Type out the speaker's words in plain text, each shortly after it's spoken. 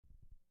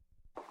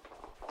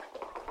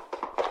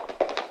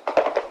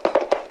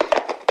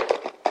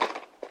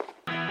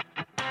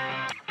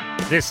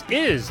This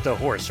is the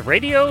Horse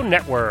Radio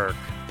Network.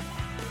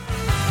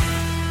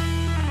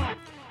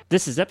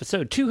 This is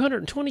episode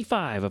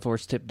 225 of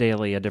Horse Tip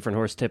Daily, a different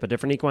horse tip, a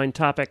different equine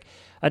topic,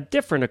 a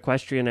different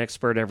equestrian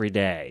expert every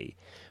day.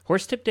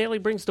 Horse Tip Daily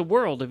brings the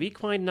world of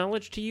equine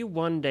knowledge to you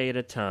one day at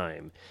a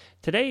time.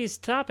 Today's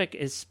topic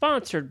is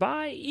sponsored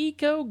by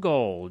Eco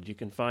Gold. You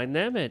can find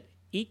them at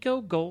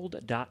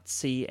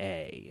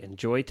ecogold.ca.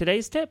 Enjoy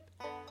today's tip.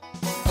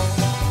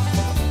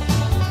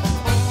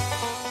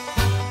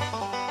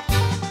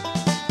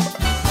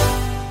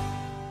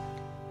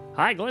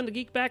 Hi, Glenn the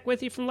Geek back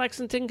with you from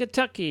Lexington,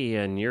 Kentucky,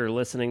 and you're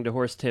listening to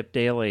Horse Tip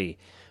Daily.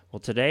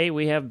 Well, today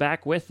we have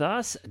back with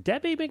us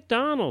Debbie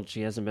McDonald.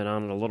 She hasn't been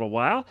on in a little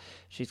while.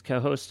 She's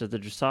co-host of the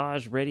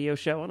Dressage Radio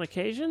Show on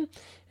occasion,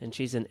 and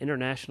she's an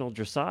international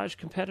dressage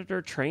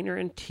competitor, trainer,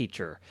 and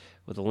teacher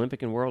with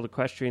Olympic and World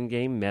Equestrian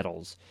Game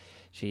medals.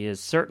 She is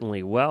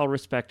certainly well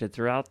respected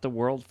throughout the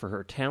world for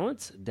her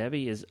talents.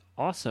 Debbie is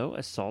also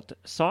a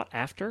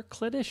sought-after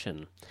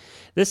clinician.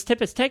 This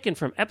tip is taken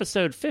from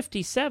episode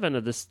 57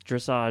 of this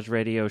Dressage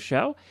Radio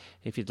Show.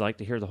 If you'd like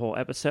to hear the whole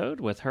episode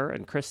with her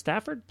and Chris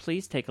Stafford,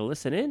 please take a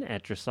listen in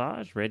at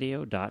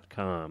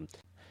dressageradio.com.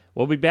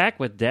 We'll be back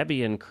with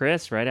Debbie and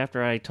Chris right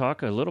after I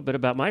talk a little bit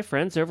about my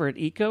friends over at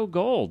Eco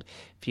Gold.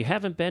 If you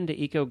haven't been to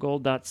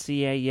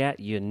ecogold.ca yet,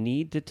 you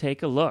need to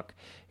take a look.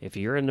 If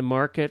you're in the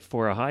market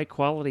for a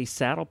high-quality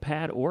saddle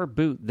pad or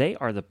boot, they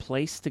are the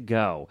place to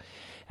go.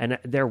 And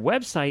their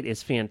website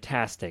is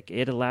fantastic.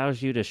 It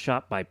allows you to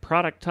shop by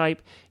product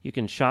type. You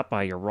can shop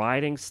by your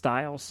riding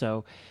style.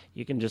 So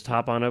you can just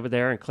hop on over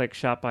there and click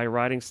shop by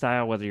riding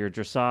style. Whether you're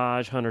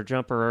dressage, hunter,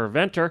 jumper, or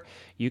eventer,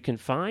 you can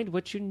find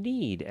what you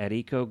need at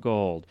Eco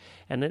Gold.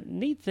 And the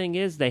neat thing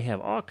is they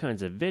have all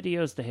kinds of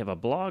videos. They have a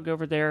blog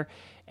over there.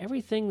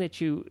 Everything that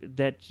you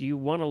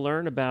want to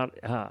learn about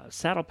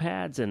saddle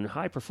pads and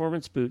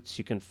high-performance boots,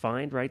 you can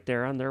find right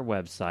there on their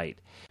website.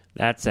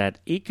 That's at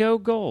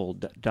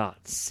ecogold.ca,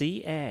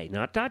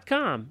 not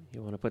 .com.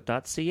 You want to put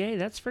 .ca,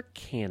 that's for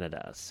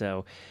Canada.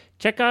 So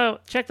check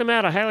them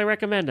out. I highly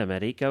recommend them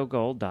at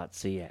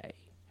ecogold.ca.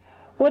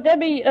 Well,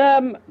 Debbie,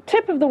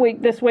 tip of the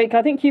week this week,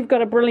 I think you've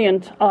got a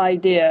brilliant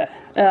idea.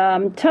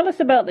 Tell us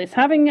about this,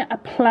 having a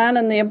plan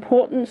and the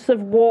importance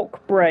of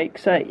walk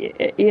breaks. Just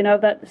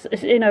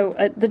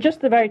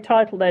the very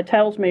title there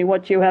tells me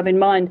what you have in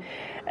mind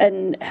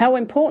and how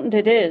important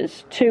it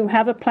is to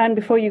have a plan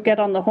before you get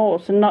on the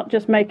horse and not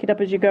just make it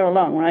up as you go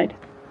along, right?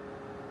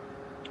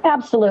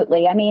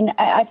 Absolutely. I mean,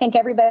 I think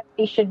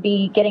everybody should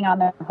be getting on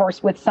their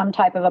horse with some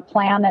type of a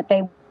plan that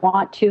they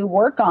want to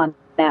work on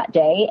that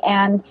day.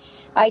 And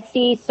I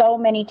see so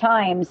many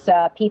times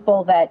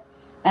people that,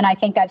 and I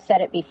think I've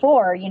said it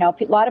before,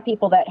 a lot of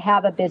people that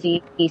have a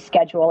busy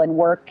schedule and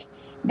work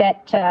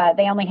that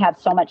they only have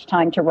so much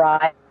time to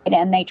ride,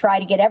 and they try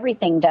to get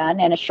everything done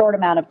in a short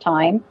amount of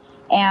time.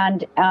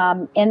 And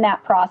in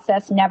that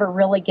process, never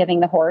really giving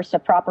the horse a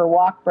proper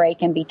walk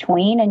break in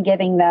between and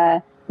giving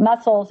the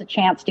muscles a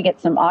chance to get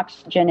some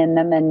oxygen in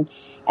them and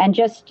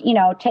just,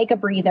 take a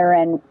breather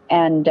and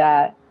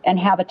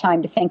have a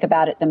time to think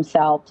about it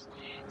themselves.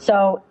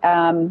 So,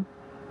 I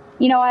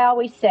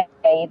always say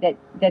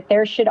that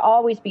there should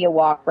always be a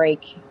walk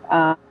break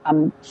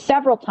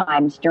several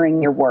times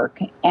during your work,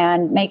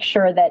 and make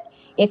sure that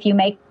if you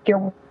make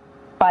your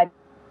 5 minutes,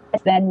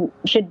 then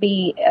should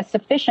be a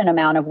sufficient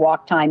amount of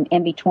walk time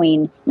in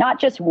between, not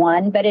just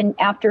one, but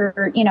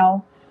after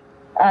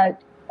a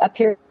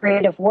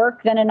period of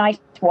work, then a nice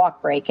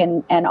walk break,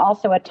 and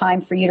also a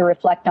time for you to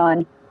reflect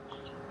on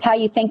how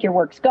you think your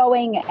work's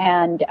going,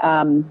 and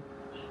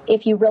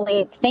if you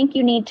really think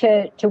you need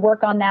to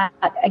work on that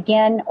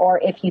again, or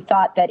if you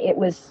thought that it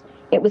was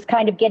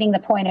kind of getting the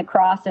point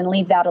across, and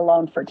leave that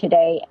alone for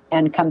today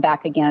and come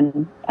back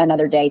again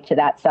another day to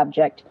that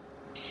subject.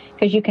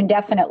 Because you can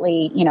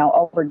definitely,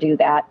 overdo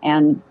that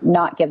and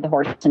not give the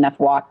horse enough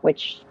walk,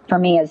 which for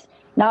me is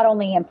not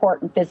only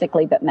important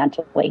physically, but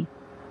mentally.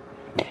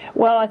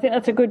 Well, I think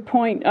that's a good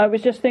point. I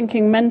was just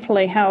thinking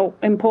mentally how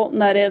important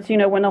that is,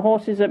 when a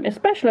horse is,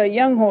 especially a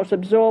young horse,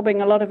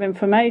 absorbing a lot of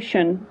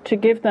information, to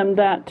give them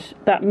that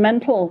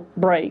mental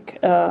break.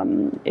 I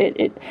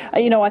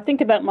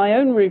think about my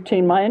own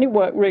routine, my any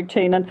work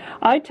routine, and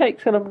I take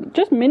sort of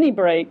just mini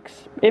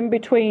breaks in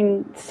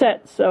between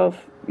sets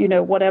of,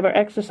 whatever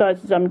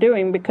exercises I'm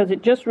doing, because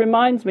it just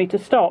reminds me to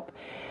stop.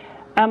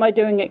 Am I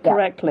doing it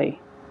correctly?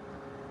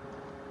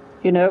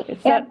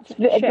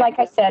 Like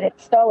I said,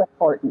 it's so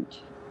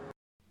important.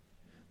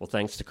 Well,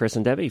 thanks to Chris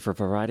and Debbie for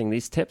providing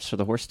these tips for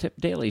the Horse Tip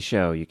Daily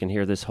Show. You can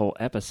hear this whole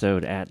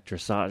episode at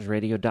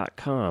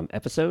dressageradio.com,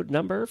 episode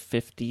number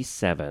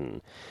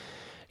 57.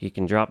 You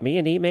can drop me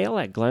an email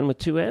at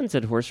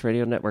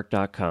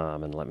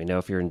glenn@horseradionetwork.com and let me know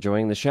if you're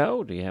enjoying the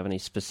show. Do you have any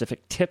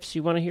specific tips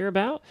you want to hear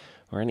about,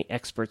 or any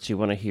experts you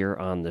want to hear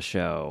on the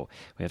show?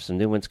 We have some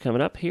new ones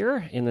coming up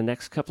here in the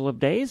next couple of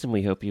days, and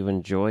we hope you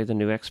enjoy the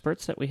new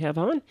experts that we have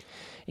on.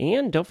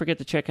 And don't forget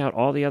to check out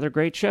all the other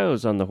great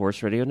shows on the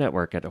Horse Radio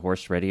Network at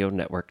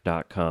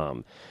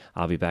horseradionetwork.com.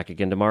 I'll be back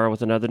again tomorrow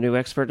with another new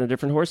expert and a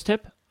different horse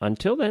tip.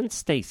 Until then,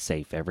 stay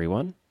safe,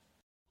 everyone.